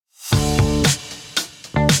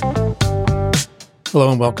Hello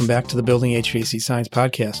and welcome back to the Building HVAC Science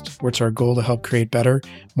Podcast, where it's our goal to help create better,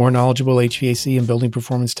 more knowledgeable HVAC and building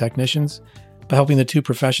performance technicians by helping the two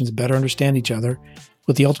professions better understand each other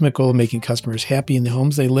with the ultimate goal of making customers happy in the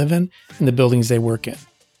homes they live in and the buildings they work in.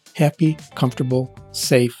 Happy, comfortable,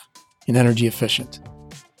 safe, and energy efficient.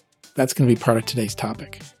 That's going to be part of today's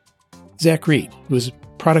topic. Zac Reed, who is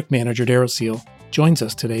product manager at Aeroseal, joins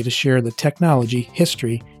us today to share the technology,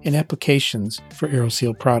 history, and applications for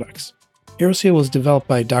Aeroseal products. Aeroseal was developed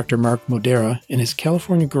by Dr. Mark Modera in his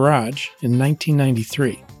California garage in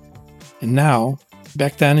 1993. And now,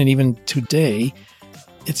 back then and even today,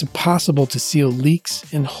 it's impossible to seal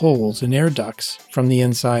leaks and holes in air ducts from the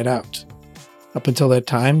inside out. Up until that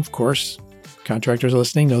time, of course, contractors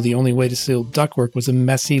listening know the only way to seal ductwork was a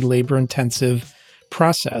messy, labor-intensive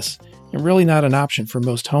process and really not an option for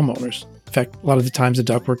most homeowners. In fact, a lot of the times the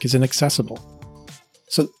ductwork is inaccessible.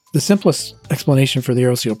 So the simplest explanation for the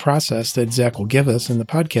Aeroseal process that Zac will give us in the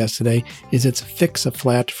podcast today is it's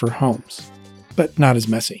fix-a-flat for homes, but not as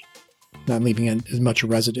messy, not leaving as much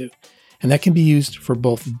residue. And that can be used for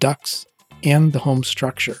both ducts and the home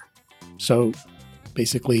structure. So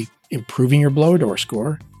basically improving your blower door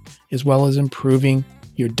score, as well as improving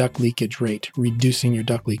your duct leakage rate, reducing your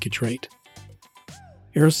duct leakage rate.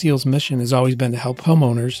 Aeroseal's mission has always been to help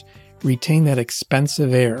homeowners retain that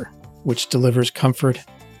expensive air, which delivers comfort,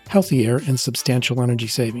 healthy air, and substantial energy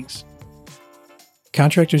savings.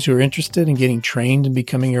 Contractors who are interested in getting trained and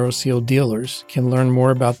becoming Aeroseal dealers can learn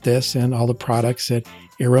more about this and all the products at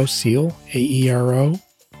Aeroseal,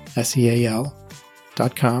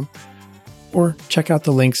 AEROSEAL.com, or check out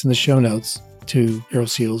the links in the show notes to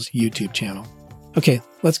Aeroseal's YouTube channel. Okay,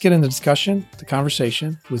 let's get into the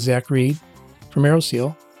conversation with Zac Reed from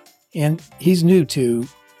Aeroseal. And he's new to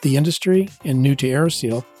the industry and new to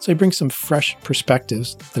Aeroseal, so he brings some fresh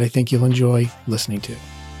perspectives that I think you'll enjoy listening to.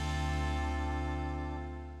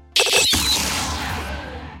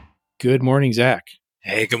 Good morning, Zac.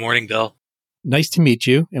 Hey, good morning, Bill. Nice to meet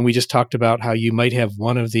you. And we just talked about how you might have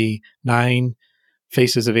one of the 9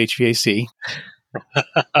 faces of HVAC.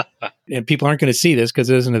 And people aren't going to see this because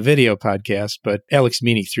it isn't a video podcast, but Alex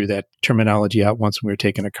Meany threw that terminology out once when we were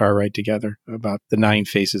taking a car ride together about the 9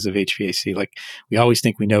 faces of HVAC. Like, we always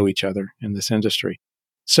think we know each other in this industry.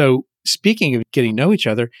 So speaking of getting to know each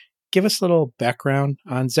other, give us a little background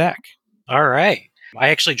on Zac. All right. I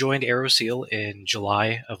actually joined Aeroseal in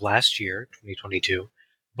July of last year, 2022.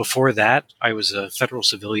 Before that, I was a federal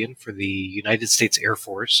civilian for the United States Air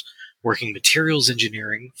Force, working materials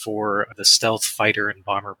engineering for the stealth fighter and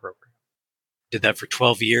bomber program. Did that for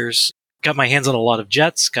 12 years. Got my hands on a lot of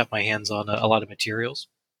jets, got my hands on a lot of materials.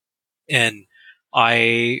 And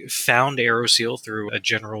I found Aeroseal through a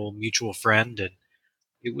general mutual friend, and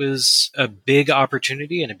it was a big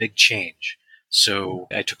opportunity and a big change. So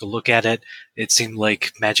I took a look at it. It seemed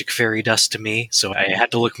like magic fairy dust to me, so I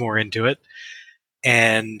had to look more into it.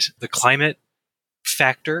 And the climate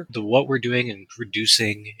factor, what we're doing in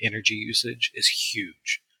reducing energy usage is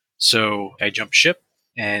huge. So I jumped ship,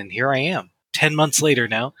 and here I am, 10 months later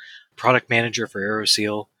now, product manager for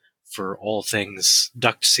Aeroseal for all things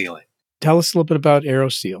duct sealing. Tell us a little bit about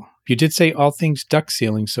Aeroseal. You did say all things duct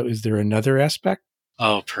sealing, so is there another aspect?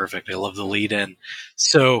 Oh, perfect. I love the lead in.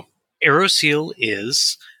 So Aeroseal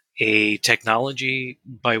is a technology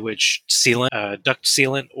by which duct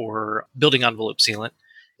sealant or building envelope sealant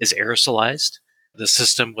is aerosolized. The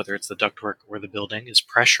system, whether it's the ductwork or the building, is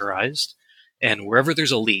pressurized. And wherever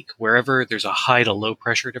there's a leak, wherever there's a high to low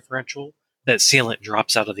pressure differential, that sealant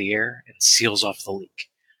drops out of the air and seals off the leak.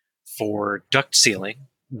 For duct sealing,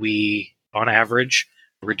 we, on average,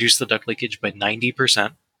 reduce the duct leakage by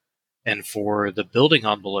 90%. And for the building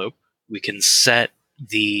envelope, we can set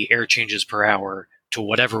the air changes per hour to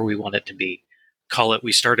whatever we want it to be. Call it,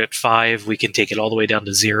 we start at 5, we can take it all the way down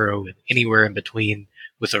to 0 and anywhere in between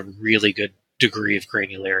with a really good degree of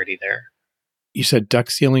granularity there. You said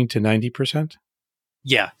duct sealing to 90%?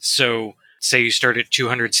 Yeah. So say you start at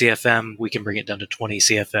 200 CFM, we can bring it down to 20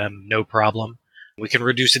 CFM, no problem. We can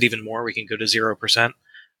reduce it even more. We can go to 0%,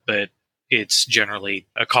 but it's generally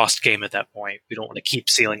a cost game at that point. We don't want to keep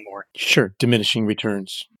sealing more. Sure. Diminishing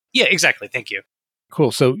returns. Yeah, exactly. Thank you.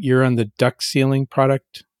 Cool. So you're on the duct sealing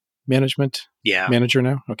product management manager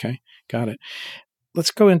now? Okay. Got it.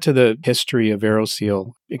 Let's go into the history of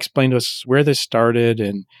Aeroseal. Explain to us where this started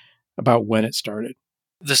and about when it started.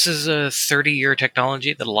 This is a 30-year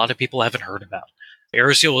technology that a lot of people haven't heard about.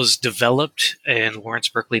 Aeroseal was developed in Lawrence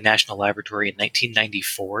Berkeley National Laboratory in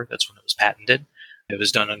 1994. That's when it was patented. It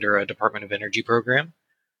was done under a Department of Energy program.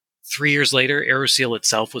 3 years later, Aeroseal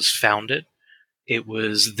itself was founded It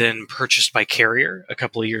was then purchased by Carrier a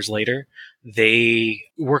couple of years later. They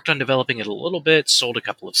worked on developing it a little bit, sold a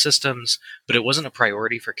couple of systems, but it wasn't a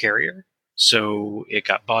priority for Carrier. So it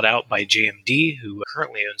got bought out by JMD, who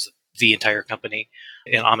currently owns the entire company,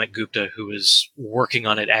 and Amit Gupta, who is working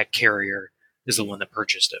on it at Carrier, is the one that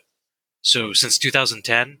purchased it. So since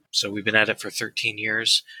 2010, so we've been at it for 13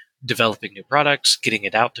 years, developing new products, getting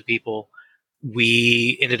it out to people.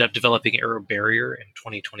 We ended up developing Aero Barrier in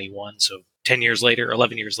 2021. So 10 years later,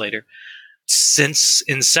 11 years later, since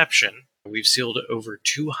inception, we've sealed over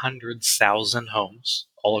 200,000 homes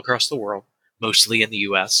all across the world, mostly in the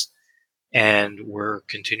US. And we're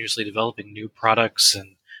continuously developing new products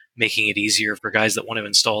and making it easier for guys that want to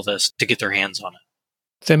install this to get their hands on it.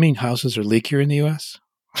 Does that mean houses are leakier in the US?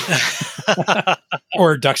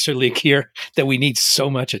 Or ducts are leakier that we need so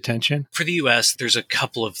much attention? For the US, there's a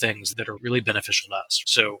couple of things that are really beneficial to us.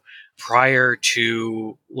 So prior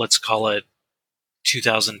to, let's call it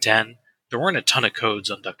 2010, there weren't a ton of codes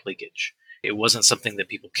on duct leakage. It wasn't something that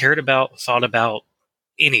people cared about, thought about,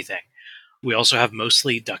 anything. We also have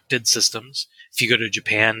mostly ducted systems. If you go to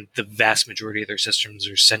Japan, the vast majority of their systems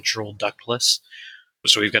are central ductless.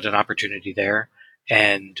 So we've got an opportunity there.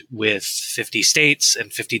 And with 50 states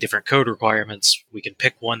and 50 different code requirements, we can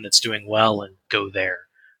pick one that's doing well and go there.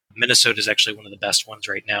 Minnesota is actually one of the best ones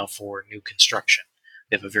right now for new construction.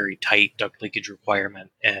 They have a very tight duct leakage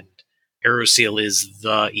requirement, and Aeroseal is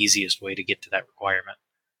the easiest way to get to that requirement.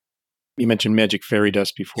 You mentioned magic fairy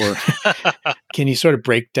dust before. Can you sort of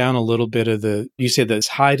break down a little bit of you said this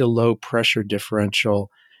high to low pressure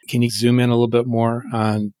differential. Can you zoom in a little bit more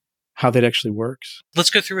on how that actually works?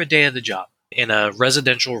 Let's go through a day of the job. In a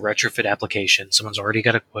residential retrofit application, someone's already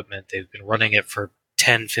got equipment. They've been running it for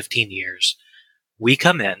 10, 15 years. We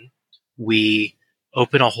come in, we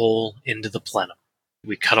open a hole into the plenum.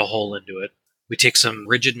 We cut a hole into it. We take some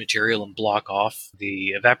rigid material and block off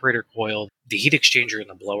the evaporator coil, the heat exchanger, and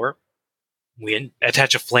the blower. We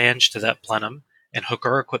attach a flange to that plenum and hook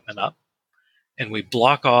our equipment up. And we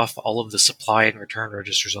block off all of the supply and return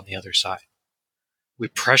registers on the other side. We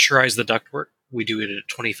pressurize the ductwork. We do it at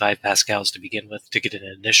 25 pascals to begin with to get an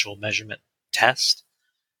initial measurement test.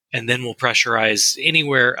 And then we'll pressurize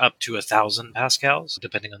anywhere up to 1,000 pascals,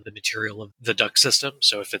 depending on the material of the duct system.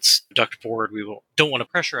 So if it's duct board, don't want to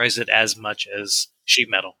pressurize it as much as sheet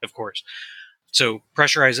metal, of course. So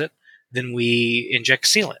pressurize it. Then we inject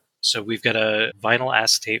sealant. So we've got a vinyl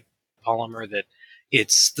acetate polymer that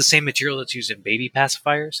it's the same material that's used in baby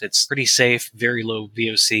pacifiers. It's pretty safe, very low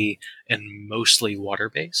VOC, and mostly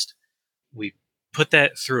water-based. We put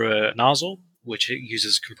that through a nozzle, which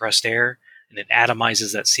uses compressed air, and it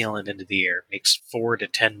atomizes that sealant into the air, makes 4 to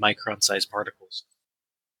 10 micron-sized particles.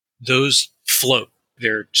 Those float.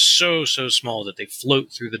 They're so small that they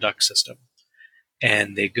float through the duct system.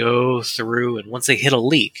 And they go through, and once they hit a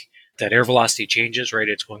leak, that air velocity changes, right?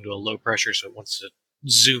 It's going to a low pressure, so it wants to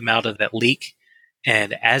zoom out of that leak.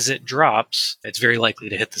 And as it drops, it's very likely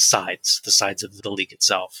to hit the sides of the leak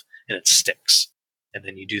itself, and it sticks. And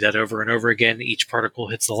then you do that over and over again. Each particle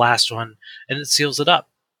hits the last one, and it seals it up.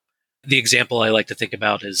 The example I like to think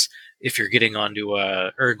about is if you're getting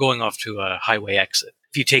going off to a highway exit.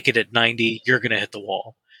 If you take it at 90, you're going to hit the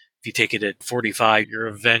wall. If you take it at 45, you're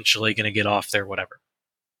eventually going to get off there, whatever.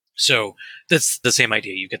 So that's the same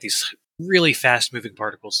idea. You get these really fast-moving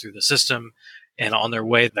particles through the system, and on their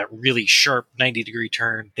way, that really sharp 90-degree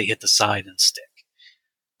turn, they hit the side and stick.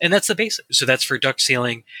 And that's the basic. So that's for duct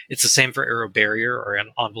sealing. It's the same for aero barrier or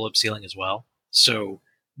envelope sealing as well. So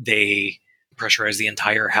they pressurize the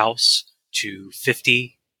entire house to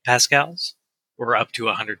 50 pascals, or up to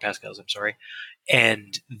 100 pascals, I'm sorry.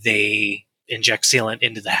 And they inject sealant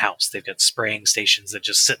into the house. They've got spraying stations that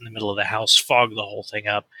just sit in the middle of the house, fog the whole thing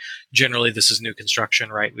up. Generally, this is new construction,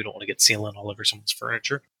 right? We don't want to get sealant all over someone's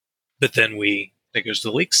furniture. But then that goes to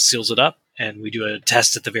the leaks, seals it up, and we do a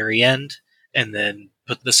test at the very end, and then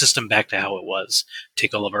put the system back to how it was.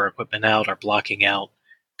 Take all of our equipment out, our blocking out,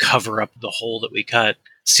 cover up the hole that we cut,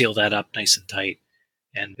 seal that up nice and tight,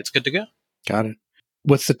 and it's good to go. Got it.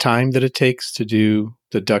 What's the time that it takes to do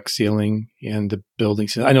the duct sealing and the building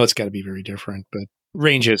sealing? I know it's got to be very different, but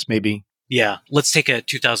ranges maybe. Yeah. Let's take a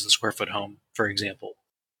 2,000 square foot home, for example.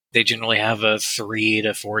 They generally have a 3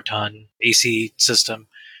 to 4 ton AC system.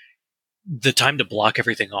 The time to block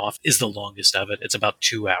everything off is the longest of it. It's about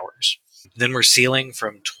 2 hours. Then we're sealing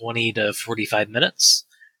from 20 to 45 minutes,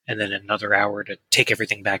 and then another hour to take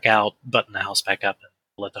everything back out, button the house back up, and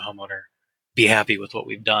let the homeowner be happy with what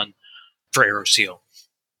we've done for Aeroseal.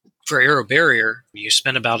 For Aero Barrier, you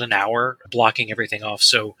spend about an hour blocking everything off.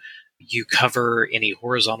 So You cover any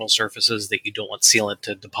horizontal surfaces that you don't want sealant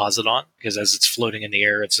to deposit on, because as it's floating in the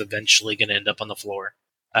air, it's eventually going to end up on the floor.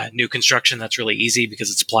 New construction, that's really easy because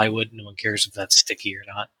it's plywood. No one cares if that's sticky or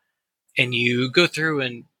not. And you go through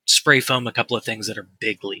and spray foam a couple of things that are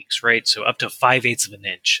big leaks, right? So up to 5/8 of an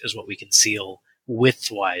inch is what we can seal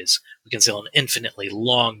widthwise. We can seal an infinitely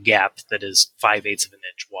long gap that is 5/8 of an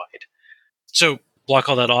inch wide. So block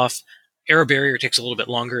all that off. Air barrier takes a little bit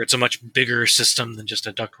longer. It's a much bigger system than just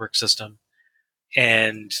a ductwork system.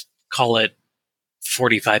 And call it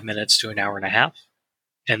 45 minutes to an hour and a half.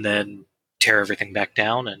 And then tear everything back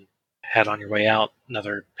down and head on your way out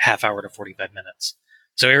another half hour to 45 minutes.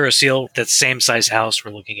 So Aeroseal, that same size house,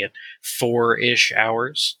 we're looking at 4-ish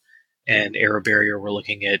hours. And air barrier, we're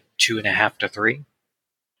looking at 2.5 to 3.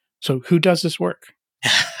 So who does this work?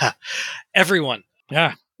 Everyone.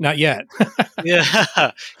 Yeah, not yet.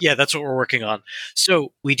 Yeah, that's what we're working on.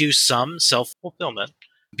 So we do some self-fulfillment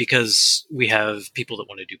because we have people that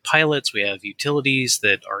want to do pilots. We have utilities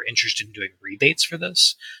that are interested in doing rebates for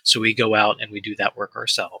this. So we go out and we do that work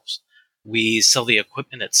ourselves. We sell the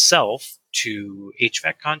equipment itself to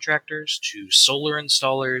HVAC contractors, to solar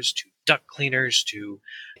installers, to duct cleaners, to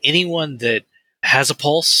anyone that has a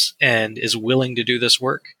pulse and is willing to do this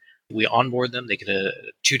work. We onboard them. They get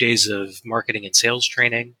 2 days of marketing and sales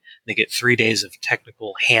training. They get 3 days of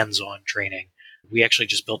technical hands-on training. We actually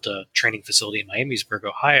just built a training facility in Miamisburg,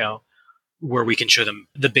 Ohio, where we can show them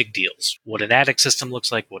the big deals, what an attic system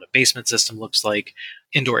looks like, what a basement system looks like,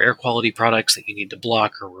 indoor air quality products that you need to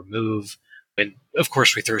block or remove. And of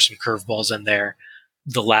course, we throw some curveballs in there.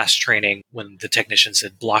 The last training, when the technicians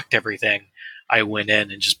had blocked everything, I went in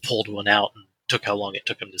and just pulled one out and took how long it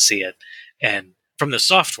took them to see it. And from the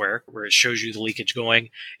software, where it shows you the leakage going,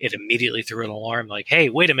 it immediately threw an alarm like, hey,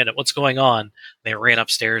 wait a minute, what's going on? They ran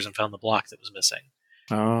upstairs and found the block that was missing.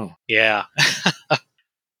 Oh. Yeah.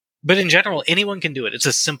 But in general, anyone can do it. It's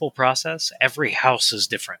a simple process. Every house is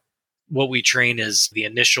different. What we train is the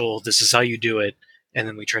initial, this is how you do it. And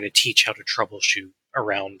then we try to teach how to troubleshoot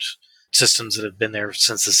around systems that have been there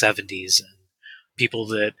since the 70s and people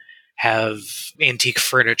that have antique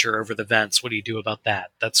furniture over the vents. What do you do about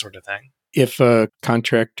that? That sort of thing. If a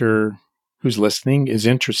contractor who's listening is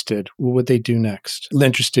interested, what would they do next?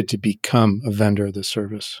 Interested to become a vendor of the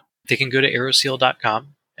service? They can go to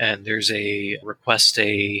aeroseal.com and there's a request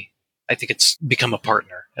I think it's become a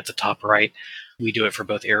partner at the top right. We do it for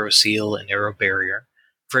both Aeroseal and Aero Barrier.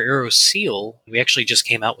 For Aeroseal, we actually just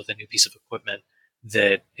came out with a new piece of equipment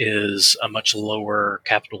that is a much lower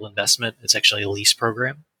capital investment. It's actually a lease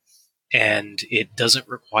program, and it doesn't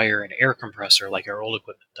require an air compressor like our old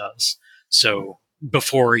equipment does. So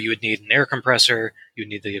before you would need an air compressor, you would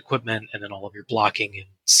need the equipment and then all of your blocking and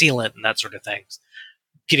sealant and that sort of things.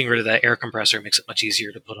 Getting rid of that air compressor makes it much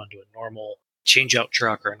easier to put onto a normal change-out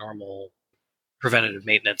truck or a normal preventative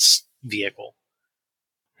maintenance vehicle.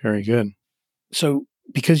 Very good. So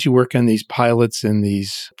because you work on these pilots and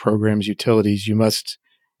these programs, utilities, you must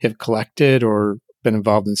have collected or been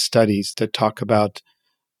involved in studies that talk about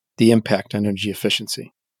the impact on energy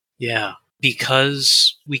efficiency. Yeah,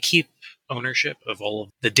 because we keep ownership of all of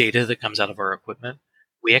the data that comes out of our equipment,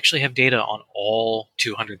 we actually have data on all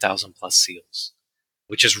 200,000 plus seals,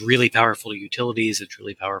 which is really powerful to utilities. It's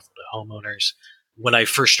really powerful to homeowners. When I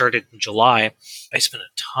first started in July, I spent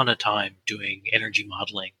a ton of time doing energy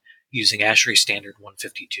modeling using ASHRAE standard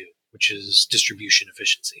 152, which is distribution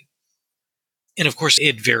efficiency. And of course,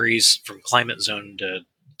 it varies from climate zone to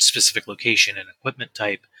specific location and equipment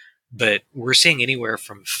type, but we're seeing anywhere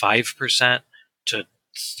from 5% to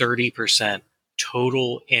 30%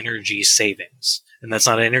 total energy savings. And that's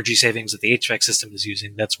not energy savings that the HVAC system is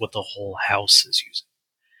using. That's what the whole house is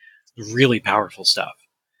using. Really powerful stuff.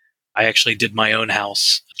 I actually did my own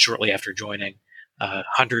house shortly after joining.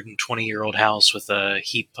 120-year-old house with a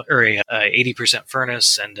heat or a 80%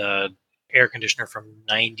 furnace and a air conditioner from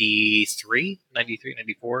 93,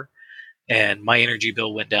 94. And my energy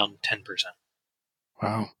bill went down 10%.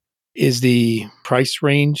 Wow. Is the price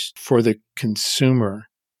range for the consumer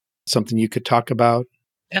something you could talk about?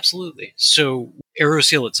 Absolutely. So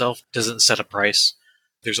Aeroseal itself doesn't set a price.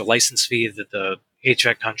 There's a license fee that the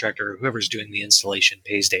HVAC contractor or whoever's doing the installation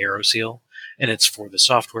pays to Aeroseal. And it's for the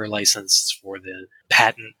software license, it's for the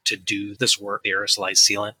patent to do this work, the aerosolized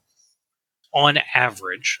sealant. On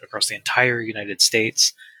average, across the entire United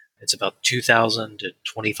States, it's about $2,000 to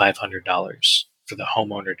 $2,500 for the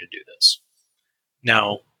homeowner to do this.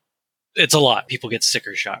 Now, it's a lot. People get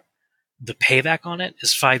sticker shock. The payback on it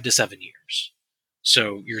is 5 to 7 years.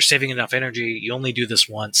 So you're saving enough energy. You only do this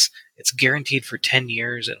once. It's guaranteed for 10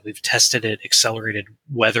 years, and we've tested it accelerated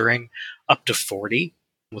weathering up to 40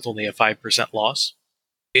 with only a 5% loss.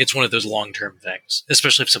 It's one of those long-term things,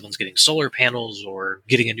 especially if someone's getting solar panels or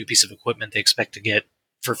getting a new piece of equipment they expect to get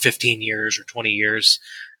for 15 years or 20 years.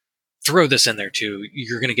 Throw this in there too.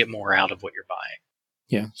 You're going to get more out of what you're buying.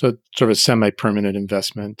 Yeah. So it's sort of a semi-permanent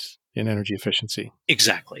investment in energy efficiency.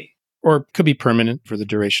 Exactly. Or could be permanent for the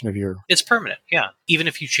duration of your... It's permanent, yeah. Even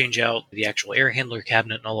if you change out the actual air handler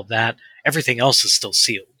cabinet and all of that, everything else is still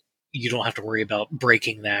sealed. You don't have to worry about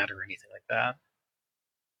breaking that or anything like that.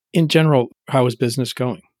 In general, how is business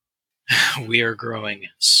going? We are growing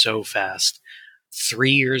so fast.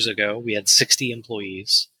 3 years ago, we had 60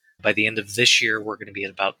 employees. By the end of this year, we're going to be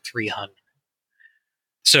at about 300.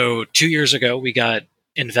 So 2 years ago, we got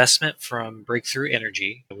investment from Breakthrough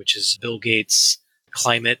Energy, which is Bill Gates'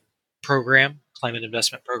 climate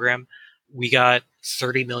investment program. We got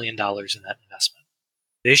 $30 million in that investment.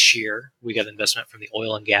 This year, we got investment from the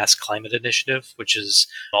Oil and Gas Climate Initiative, which is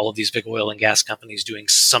all of these big oil and gas companies doing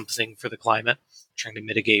something for the climate, trying to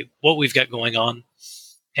mitigate what we've got going on.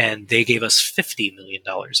 And they gave us $50 million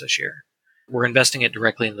this year. We're investing it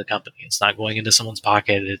directly into the company. It's not going into someone's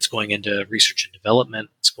pocket. It's going into research and development.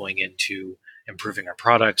 It's going into improving our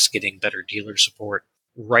products, getting better dealer support.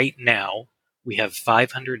 Right now, we have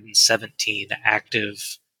 517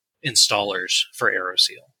 active installers for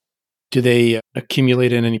Aeroseal. Do they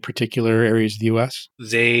accumulate in any particular areas of the U.S.?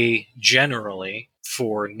 They generally,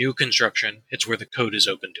 for new construction, it's where the code is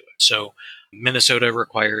open to it. So Minnesota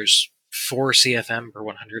requires 4 CFM per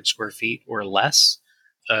 100 square feet or less.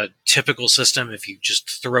 A typical system, if you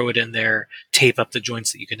just throw it in there, tape up the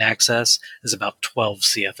joints that you can access, is about 12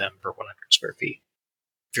 CFM per 100 square feet.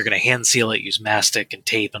 If you're going to hand seal it, use mastic and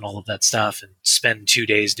tape and all of that stuff and spend 2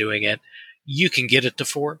 days doing it, you can get it to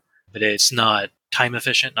 4, but it's not time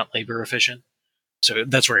efficient, not labor efficient. So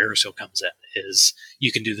that's where Aeroseal comes in, is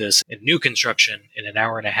you can do this in new construction in an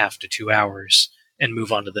hour and a half to 2 hours and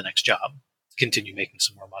move on to the next job, continue making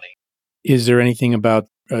some more money. Is there anything about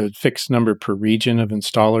a fixed number per region of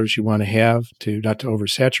installers you want to have to not to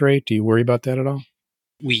oversaturate? Do you worry about that at all?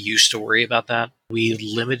 We used to worry about that. We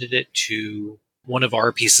limited it to one of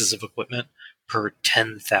our pieces of equipment per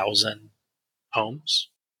 10,000 homes.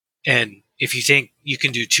 And if you think you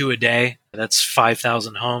can do 2 a day, that's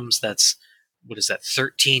 5,000 homes. That's,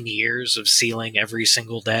 13 years of sealing every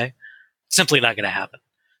single day? Simply not going to happen.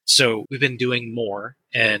 So we've been doing more.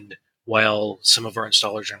 And while some of our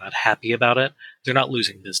installers are not happy about it, they're not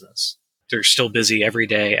losing business. They're still busy every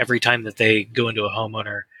day. Every time that they go into a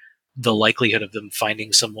homeowner, the likelihood of them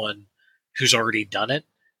finding someone who's already done it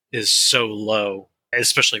is so low,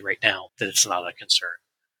 especially right now, that it's not a concern.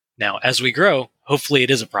 Now, as we grow, hopefully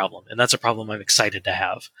it is a problem, and that's a problem I'm excited to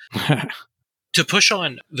have. To push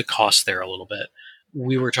on the cost there a little bit,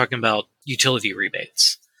 we were talking about utility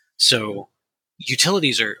rebates. So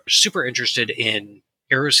utilities are super interested in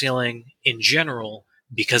aerosealing in general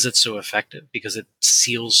because it's so effective, because it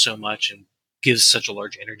seals so much and gives such a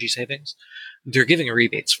large energy savings. They're giving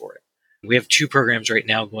rebates for it. We have 2 programs right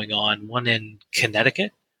now going on, one in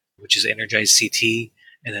Connecticut, which is Energize CT,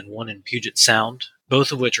 and then one in Puget Sound,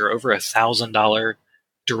 both of which are over $1,000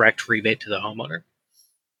 direct rebate to the homeowner,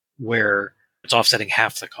 where it's offsetting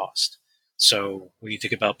half the cost. So when you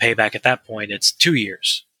think about payback at that point, it's 2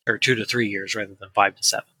 years, or 2 to 3 years rather than 5 to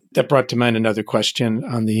 7. That brought to mind another question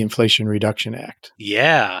on the Inflation Reduction Act.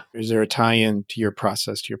 Yeah. Is there a tie-in to your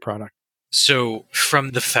process, to your product? So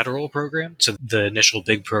from the federal program to the initial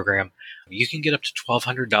big program, you can get up to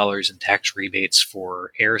 $1,200 in tax rebates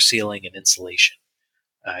for air sealing and insulation.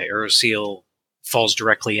 Aeroseal falls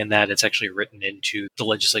directly in that. It's actually written into the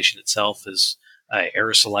legislation itself as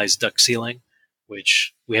aerosolized duct sealing,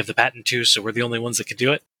 which we have the patent to, so we're the only ones that can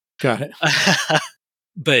do it. Got it.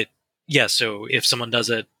 But yeah, so if someone does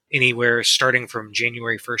it anywhere starting from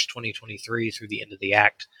January 1st, 2023 through the end of the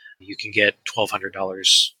act, you can get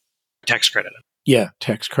 $1,200 tax credit. Yeah,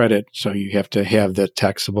 tax credit. So you have to have the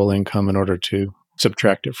taxable income in order to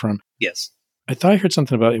subtract it from. Yes. I thought I heard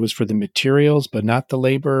something about it was for the materials, but not the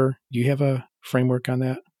labor. Do you have a framework on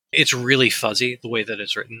that? It's really fuzzy the way that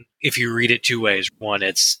it's written. If you read it 2 ways, one,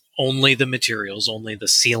 it's only the materials, only the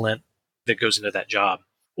sealant that goes into that job,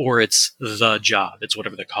 or it's the job. It's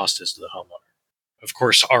whatever the cost is to the homeowner. Of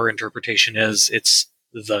course, our interpretation is it's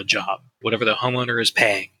the job. Whatever the homeowner is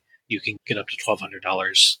paying, you can get up to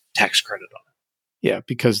 $1,200 tax credit on it. Yeah,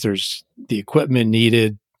 because there's the equipment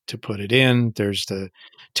needed to put it in. There's the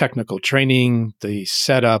technical training, the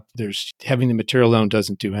setup. There's having the material alone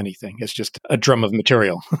doesn't do anything. It's just a drum of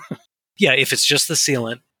material. Yeah, if it's just the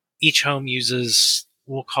sealant, each home uses,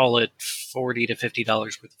 we'll call it $40 to $50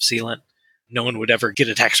 worth of sealant. No one would ever get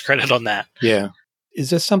a tax credit on that. Yeah. Is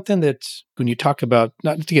this something that when you talk about,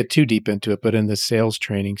 not to get too deep into it, but in the sales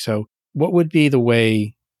training, so what would be the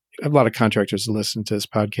way I have a lot of contractors that listen to this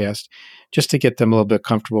podcast just to get them a little bit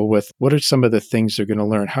comfortable with what are some of the things they're going to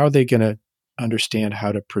learn? How are they going to understand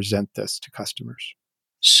how to present this to customers?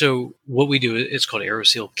 So what we do, it's called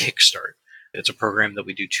Aeroseal Kickstart. It's a program that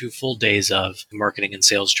we do 2 full days of marketing and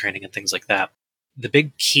sales training and things like that. The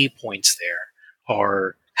big key points there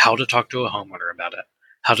are how to talk to a homeowner about it,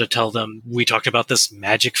 how to tell them, we talked about this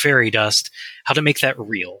magic fairy dust, how to make that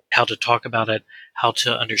real, how to talk about it, how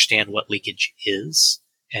to understand what leakage is,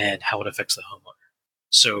 and how it affects the homeowner.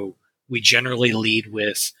 So we generally lead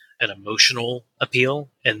with an emotional appeal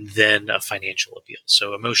and then a financial appeal.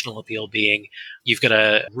 So emotional appeal being you've got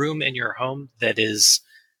a room in your home that is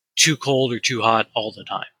too cold or too hot all the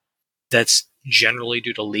time. That's generally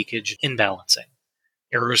due to leakage imbalancing.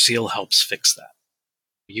 Aeroseal helps fix that.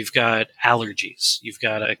 You've got allergies. You've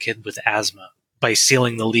got a kid with asthma. By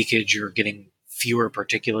sealing the leakage, you're getting fewer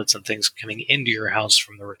particulates and things coming into your house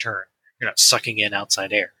from the return. You're not sucking in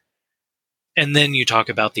outside air. And then you talk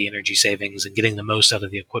about the energy savings and getting the most out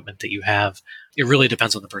of the equipment that you have. It really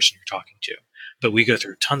depends on the person you're talking to. But we go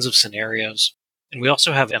through tons of scenarios. And we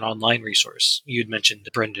also have an online resource. You'd mentioned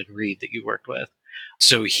Brendan Reed that you worked with.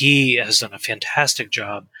 So he has done a fantastic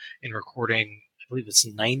job in recording, I believe it's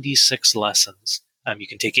 96 lessons. You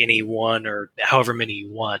can take any one or however many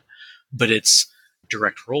you want, but it's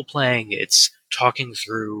direct role playing. It's talking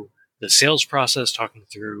through the sales process, talking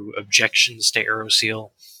through objections to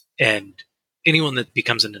Aeroseal, and anyone that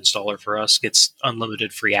becomes an installer for us gets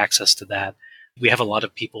unlimited free access to that. We have a lot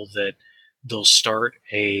of people that they'll start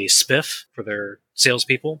a spiff for their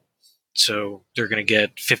salespeople. So they're going to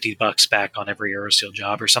get $50 back on every Aeroseal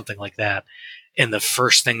job or something like that. And the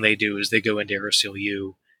first thing they do is they go into Aeroseal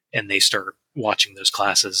U and they start watching those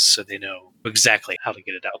classes so they know exactly how to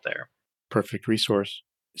get it out there. Perfect resource.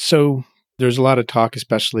 So there's a lot of talk,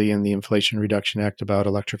 especially in the Inflation Reduction Act, about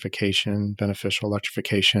electrification, beneficial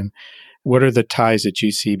electrification. What are the ties that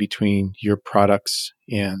you see between your products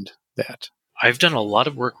and that? I've done a lot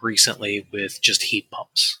of work recently with just heat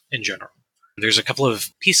pumps in general. There's a couple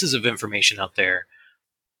of pieces of information out there.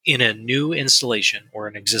 In a new installation or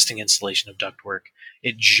an existing installation of ductwork,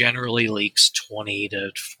 it generally leaks 20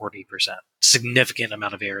 to 40%. Significant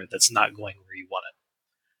amount of air that's not going where you want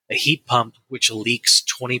it. A heat pump, which leaks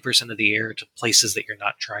 20% of the air to places that you're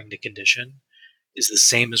not trying to condition, is the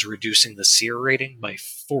same as reducing the SEER rating by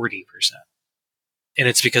 40%. And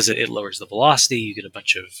it's because it lowers the velocity. You get a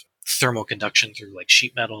bunch of thermal conduction through like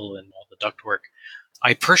sheet metal and all the ductwork.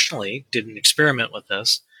 I personally did an experiment with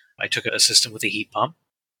this. I took a system with a heat pump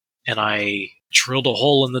and I drilled a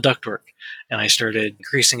hole in the ductwork and I started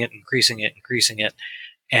increasing it,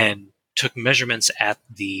 and took measurements at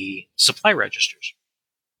the supply registers.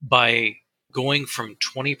 By going from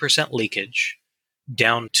 20% leakage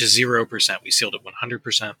down to 0%, we sealed it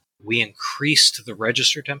 100%. We increased the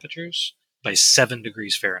register temperatures by 7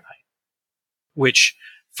 degrees Fahrenheit, which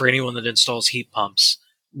for anyone that installs heat pumps,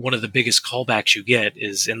 one of the biggest callbacks you get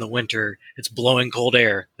is in the winter, it's blowing cold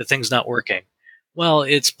air. The thing's not working. Well,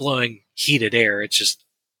 it's blowing heated air. It's just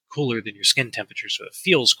cooler than your skin temperature, so it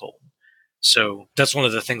feels cold. So that's one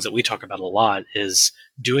of the things that we talk about a lot is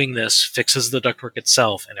doing this fixes the ductwork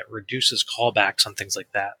itself and it reduces callbacks on things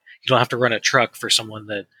like that. You don't have to run a truck for someone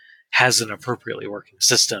that has an appropriately working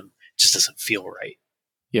system. It just doesn't feel right.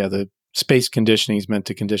 Yeah, the space conditioning is meant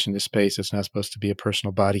to condition the space. It's not supposed to be a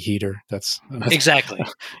personal body heater. That's exactly.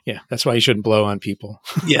 Yeah, that's why you shouldn't blow on people.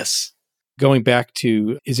 Yes. Going back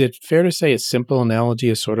to, is it fair to say a simple analogy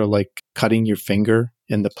is sort of like cutting your finger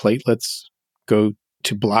and the platelets go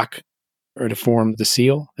to block or to form the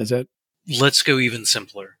seal? Is that? Let's go even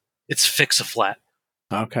simpler. It's fix-a-flat.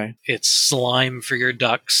 Okay. It's slime for your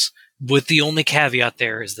ducts, with the only caveat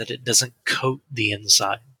there is that it doesn't coat the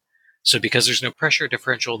inside. So because there's no pressure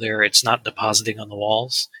differential there, it's not depositing on the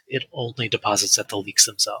walls. It only deposits at the leaks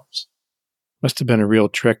themselves. Must have been a real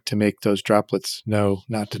trick to make those droplets know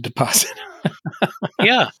not to deposit.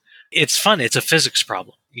 Yeah. It's fun. It's a physics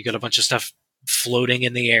problem. You got a bunch of stuff floating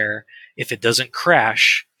in the air. If it doesn't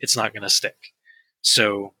crash, it's not going to stick.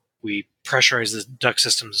 So we pressurize the duct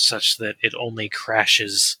system such that it only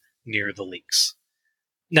crashes near the leaks.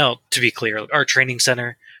 Now, to be clear, our training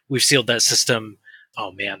center, we've sealed that system,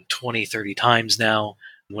 20, 30 times now.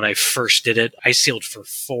 When I first did it, I sealed for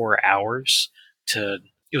 4 hours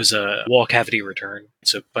it was a wall cavity return.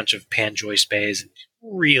 It's a bunch of pan joist bays and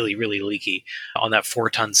really, really leaky. On that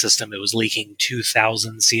 4-ton system, it was leaking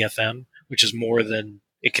 2,000 CFM, which is more than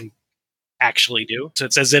it can actually do. So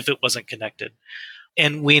it's as if it wasn't connected.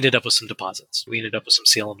 And we ended up with some deposits. We ended up with some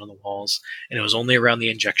sealant on the walls, and it was only around the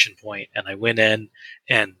injection point. And I went in,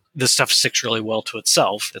 and this stuff sticks really well to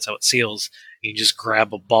itself. That's how it seals. You just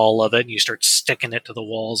grab a ball of it and you start sticking it to the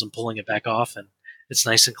walls and pulling it back off, and it's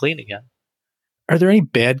nice and clean again. Are there any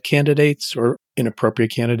bad candidates or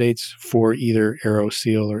inappropriate candidates for either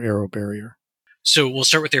Aeroseal or Aero Barrier? So we'll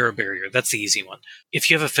start with Aero Barrier. That's the easy one. If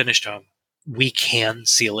you have a finished home, we can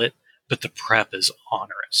seal it, but the prep is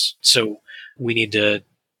onerous. So we need to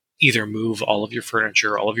either move all of your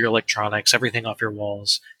furniture, all of your electronics, everything off your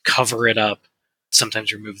walls, cover it up.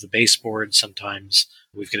 Sometimes remove the baseboard. Sometimes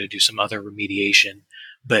we've got to do some other remediation.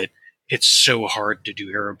 But it's so hard to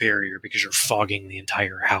do Aero Barrier because you're fogging the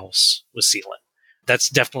entire house with sealant. That's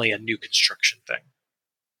definitely a new construction thing.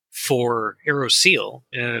 For Aeroseal,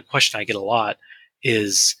 and a question I get a lot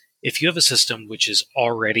is if you have a system which is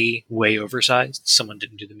already way oversized, someone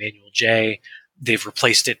didn't do the manual J, they've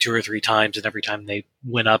replaced it 2 or 3 times, and every time they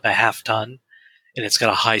went up a half ton, and it's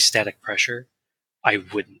got a high static pressure, I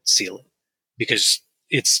wouldn't seal it because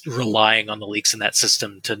it's relying on the leaks in that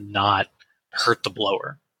system to not hurt the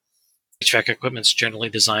blower. HVAC equipment's generally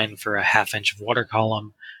designed for a 1/2 inch of water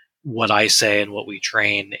column. What I say and what we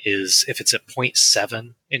train is if it's at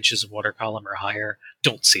 0.7 inches of water column or higher,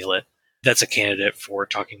 don't seal it. That's a candidate for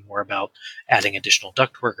talking more about adding additional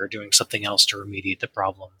ductwork or doing something else to remediate the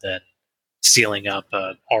problem than sealing up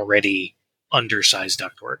already undersized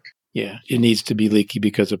ductwork. Yeah, it needs to be leaky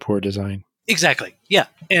because of poor design. Exactly. Yeah.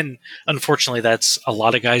 And unfortunately, that's a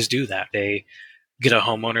lot of guys do that. They get a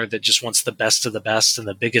homeowner that just wants the best of the best and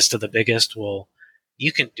the biggest of the biggest. Well,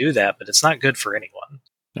 you can do that, but it's not good for anyone.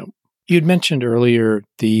 No. You'd mentioned earlier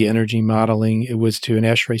the energy modeling. It was to an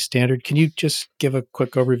ASHRAE standard. Can you just give a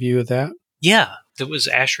quick overview of that? Yeah, that was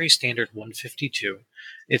ASHRAE standard 152.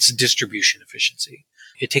 It's distribution efficiency.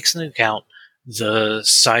 It takes into account the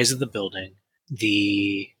size of the building,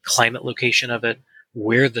 the climate location of it,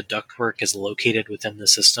 where the ductwork is located within the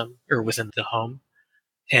system or within the home,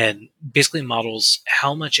 and basically models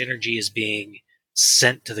how much energy is being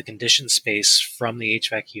sent to the conditioned space from the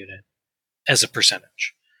HVAC unit as a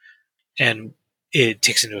percentage. And it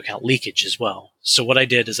takes into account leakage as well. So what I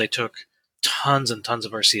did is I took tons and tons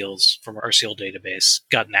of our seals from our seal database,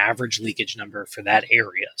 got an average leakage number for that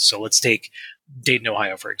area. So let's take Dayton,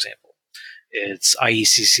 Ohio, for example. It's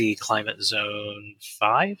IECC Climate Zone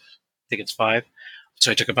 5. I think it's 5. So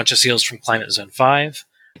I took a bunch of seals from Climate Zone 5,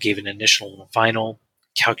 gave an initial and a final,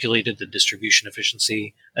 calculated the distribution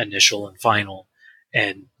efficiency, initial and final,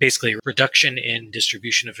 and basically reduction in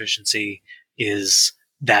distribution efficiency is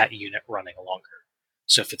that unit running longer.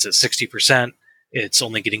 So if it's at 60%, it's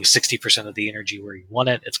only getting 60% of the energy where you want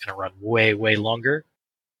it. It's going to run way, way longer.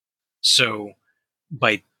 So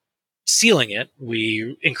by sealing it,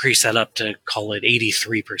 we increase that up to call it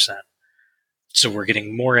 83%. So we're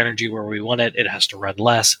getting more energy where we want it. It has to run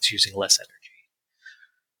less. It's using less energy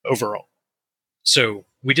overall. So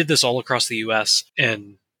we did this all across the US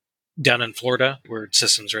and down in Florida where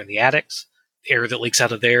systems are in the attics. Air that leaks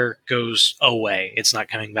out of there goes away. It's not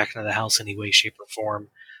coming back into the house any way, shape, or form.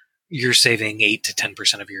 You're saving 8 to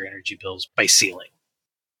 10% of your energy bills by sealing.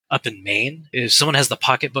 Up in Maine, if someone has the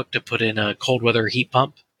pocketbook to put in a cold weather heat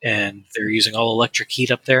pump and they're using all electric heat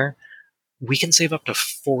up there, we can save up to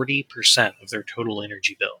 40% of their total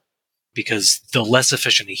energy bill because the less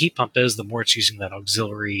efficient a heat pump is, the more it's using that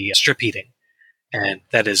auxiliary strip heating. And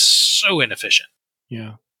that is so inefficient.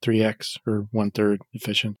 Yeah, 3x or 1/3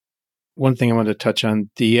 efficient. One thing I wanted to touch on,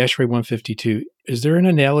 the ASHRAE 152, is there an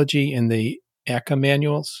analogy in the ACA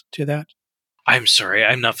manuals to that? I'm sorry,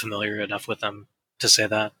 I'm not familiar enough with them to say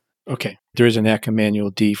that. Okay. There is an ACA manual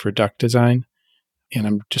D for duct design, and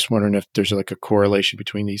I'm just wondering if there's like a correlation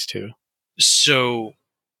between these two. So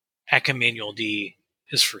ACA Manual D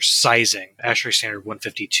is for sizing. ASHRAE Standard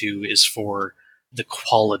 152 is for the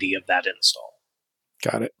quality of that install.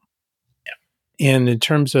 Got it. Yeah. And in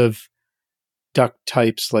terms of duct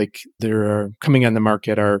types, like there are coming on the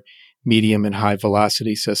market are medium and high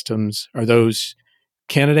velocity systems. Are those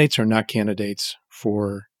candidates or not candidates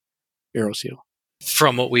for Aeroseal?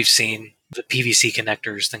 From what we've seen, the PVC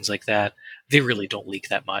connectors, things like that, they really don't leak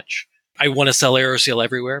that much. I want to sell Aeroseal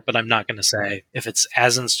everywhere, but I'm not going to say if it's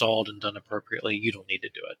as installed and done appropriately, you don't need to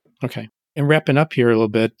do it. Okay. And wrapping up here a little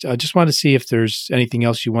bit, I just want to see if there's anything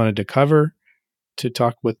else you wanted to cover to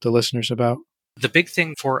talk with the listeners about. The big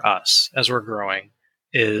thing for us as we're growing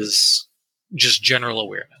is just general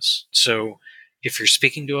awareness. So if you're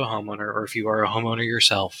speaking to a homeowner or if you are a homeowner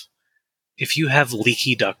yourself, if you have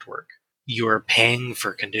leaky ductwork, you are paying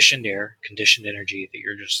for conditioned air, conditioned energy that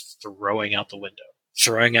you're just throwing out the window,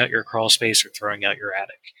 throwing out your crawl space or throwing out your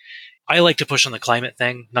attic. I like to push on the climate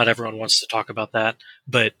thing. Not everyone wants to talk about that,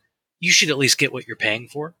 but you should at least get what you're paying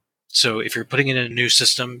for. So if you're putting in a new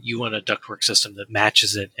system, you want a ductwork system that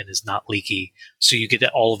matches it and is not leaky. So you get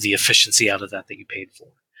all of the efficiency out of that you paid for.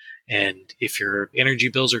 And if your energy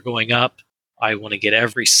bills are going up, I want to get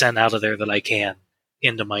every cent out of there that I can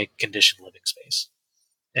into my conditioned living space.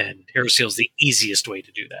 And Aeroseal is the easiest way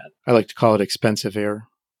to do that. I like to call it expensive air.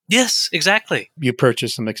 Yes, exactly. You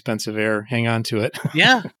purchase some expensive air, hang on to it.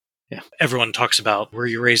 Yeah. Yeah. Everyone talks about where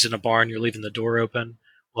you're raised in a barn, you're leaving the door open.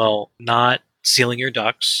 Well, not sealing your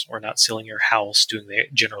ducts or not sealing your house, doing the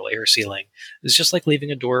general air sealing, is just like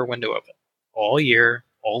leaving a door or window open all year,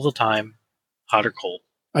 all the time, hot or cold.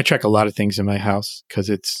 I track a lot of things in my house because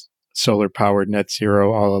it's solar powered, net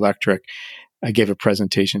zero, all electric. I gave a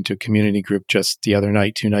presentation to a community group just the other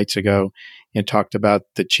night, 2 nights ago, and talked about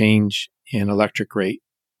the change in electric rate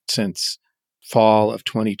since fall of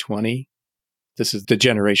 2020. This is the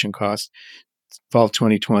generation cost. Fall of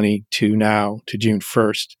 2020 to now, to June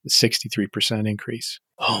 1st, a 63% increase.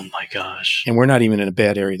 Oh my gosh. And we're not even in a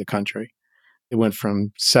bad area of the country. It went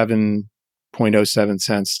from 7.07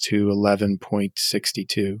 cents to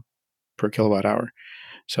 11.62 per kilowatt hour.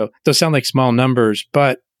 So those sound like small numbers,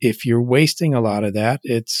 but if you're wasting a lot of that,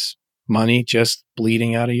 it's money just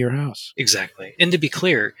bleeding out of your house. Exactly. And to be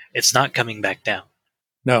clear, it's not coming back down.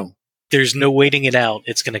 No. There's no waiting it out.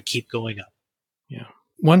 It's going to keep going up. Yeah.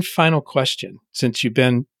 One final question. Since you've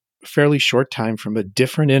been a fairly short time from a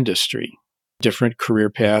different industry, different career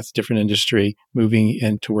path, different industry, moving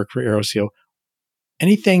in to work for Aeroseal,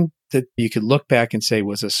 anything that you could look back and say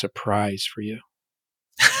was a surprise for you?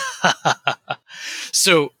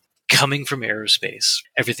 So coming from aerospace,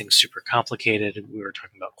 everything's super complicated. We were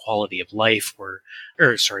talking about quality of life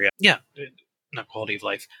not quality of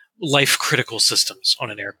life, life critical systems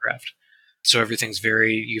on an aircraft. So everything's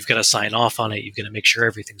you've got to sign off on it. You've got to make sure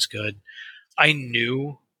everything's good. I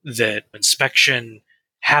knew that inspection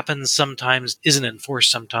happens sometimes, isn't enforced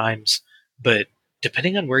sometimes, but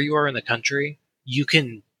depending on where you are in the country, you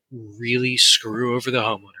can really screw over the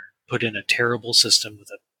homeowner, put in a terrible system with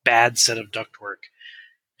a bad set of ductwork,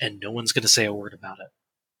 and no one's going to say a word about it.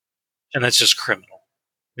 And that's just criminal.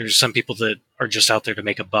 There's some people that are just out there to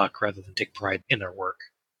make a buck rather than take pride in their work.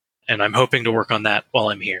 And I'm hoping to work on that while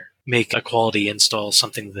I'm here. Make a quality install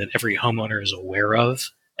something that every homeowner is aware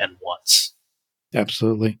of and wants.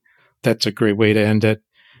 Absolutely. That's a great way to end it.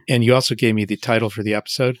 And you also gave me the title for the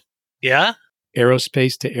episode. Yeah?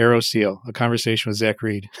 Aerospace to Aeroseal, a conversation with Zac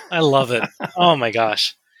Reed. I love it. Oh my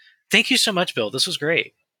gosh. Thank you so much, Bill. This was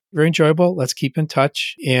great. Very enjoyable. Let's keep in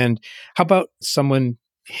touch. And how about someone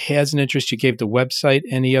has an interest? You gave the website.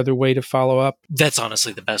 Any other way to follow up? That's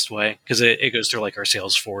honestly the best way because it goes through like our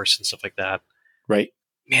Salesforce and stuff like that. Right.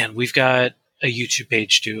 Man, we've got a YouTube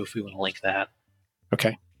page too if we want to link that.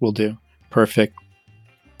 Okay, we'll do. Perfect.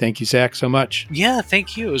 Thank you, Zac, so much. Yeah,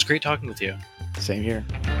 thank you. It was great talking with you. Same here.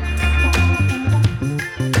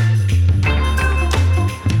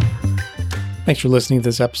 Thanks for listening to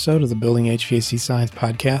this episode of the Building HVAC Science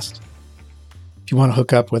Podcast. If you want to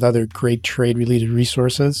hook up with other great trade-related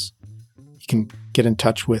resources, you can get in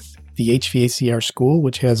touch with the HVACR School,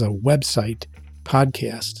 which has a website,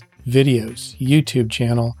 podcast, videos, YouTube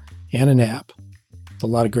channel, and an app. There's a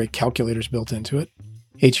lot of great calculators built into it.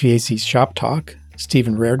 HVAC Shop Talk,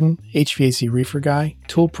 Stephen Reardon, HVAC Reefer Guy,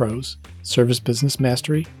 Tool Pros, Service Business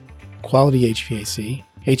Mastery, Quality HVAC,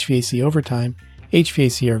 HVAC Overtime,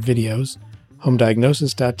 HVACR Videos,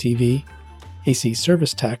 HomeDiagnosis.tv, AC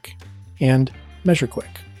Service Tech, and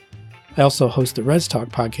MeasureQuick. I also host the Res Talk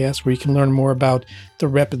podcast where you can learn more about the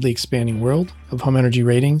rapidly expanding world of home energy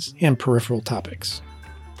ratings and peripheral topics.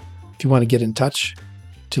 If you want to get in touch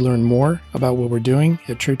to learn more about what we're doing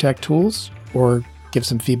at TrueTech Tools or give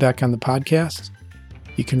some feedback on the podcast,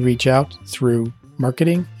 you can reach out through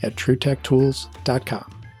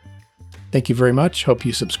marketing@truetechtools.com. Thank you very much. Hope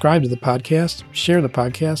you subscribe to the podcast, share the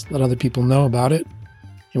podcast, let other people know about it.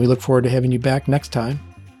 And we look forward to having you back next time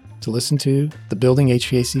to listen to the Building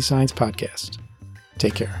HVAC Science Podcast.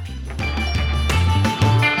 Take care.